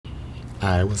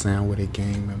Alright, what's down with it,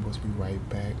 gang members? We right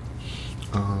back.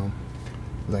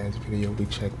 Last video we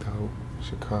checked out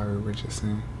Sha'Carri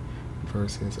Richardson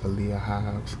versus Aaliyah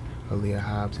Hobbs. Aaliyah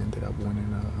Hobbs ended up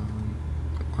winning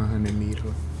a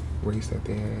 100-meter race that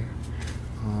they had.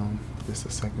 This is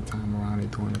the second time around they're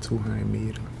doing a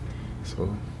 200-meter,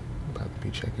 so about to be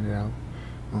checking it out.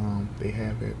 They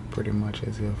have it pretty much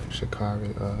as if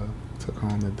Sha'Carri took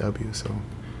home the W, so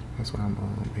that's what I'm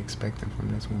expecting from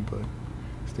this one, but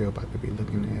still about to be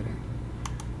looking at it.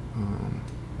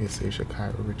 It says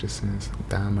Sha'Carri Richardson's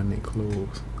dominant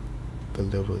clothes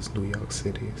delivers New York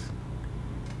City's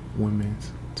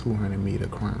women's 200-meter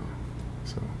crown.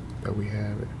 So there we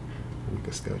have it. We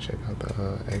can still check out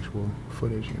the actual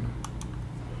footage, you know.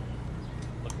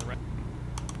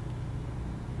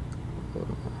 Hold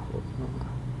on.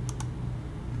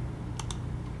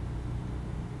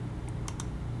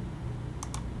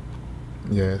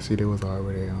 Yeah, see, there was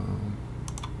already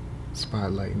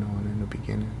spotlighting on in the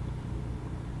beginning.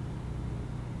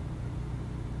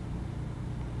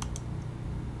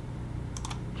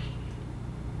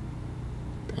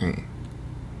 Dang.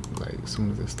 Like, as soon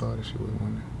as it started, she was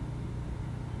winning.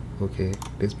 Okay,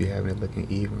 this be having it looking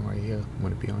even right here.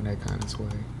 Want to be on that kind of sway.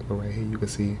 But right here, you can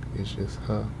see it's just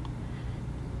her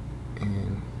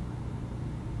and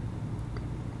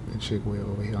the chick way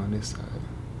over here on this side.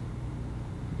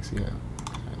 You see how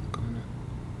I look on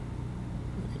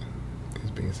it? Yeah,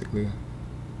 it's basically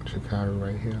Sha'Carri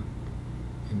right here,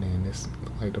 and then this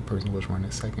looked like the person was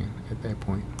running second at that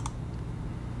point.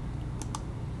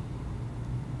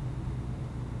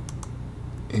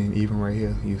 And even right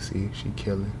here, you see she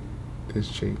killing this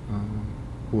chick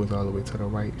who was all the way to the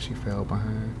right. She fell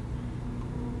behind.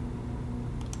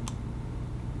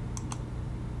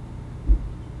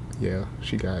 Yeah,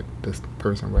 she got this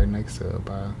person right next to her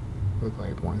by, look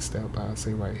like one step, I'd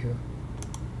say right here.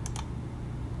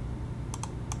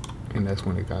 And that's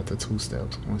when it got to 2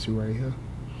 steps. Once you right here,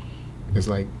 it's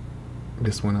like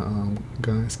this when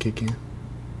guns kick in,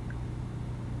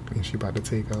 and she about to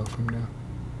take off from there.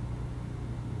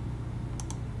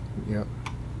 Yep.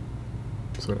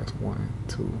 So that's 1,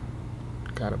 2.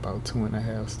 Got about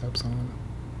 2.5 steps on her.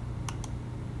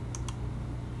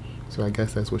 So I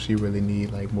guess that's what she really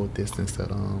need, like more distance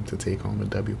to take on the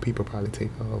W. People probably take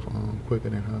off quicker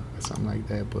than her or something like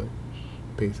that, but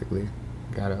basically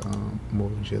got a more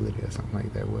agility or something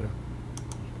like that with her,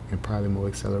 and probably more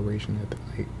acceleration at the,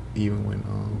 like, even when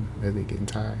as they getting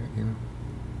tired, you know.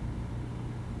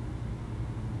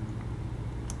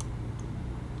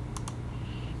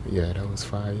 Yeah, that was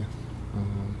fire.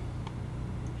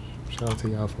 Shout out to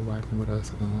y'all for rocking with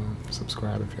us.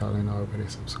 Subscribe if y'all ain't already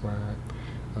subscribed.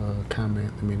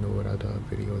 Comment, let me know what other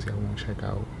videos y'all want to check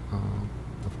out.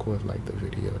 Of course, like the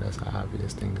video, that's an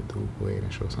obvious thing to do. Go ahead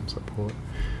and show some support.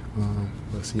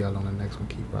 We'll see y'all on the next one.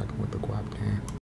 Keep rocking with the Guap Gang.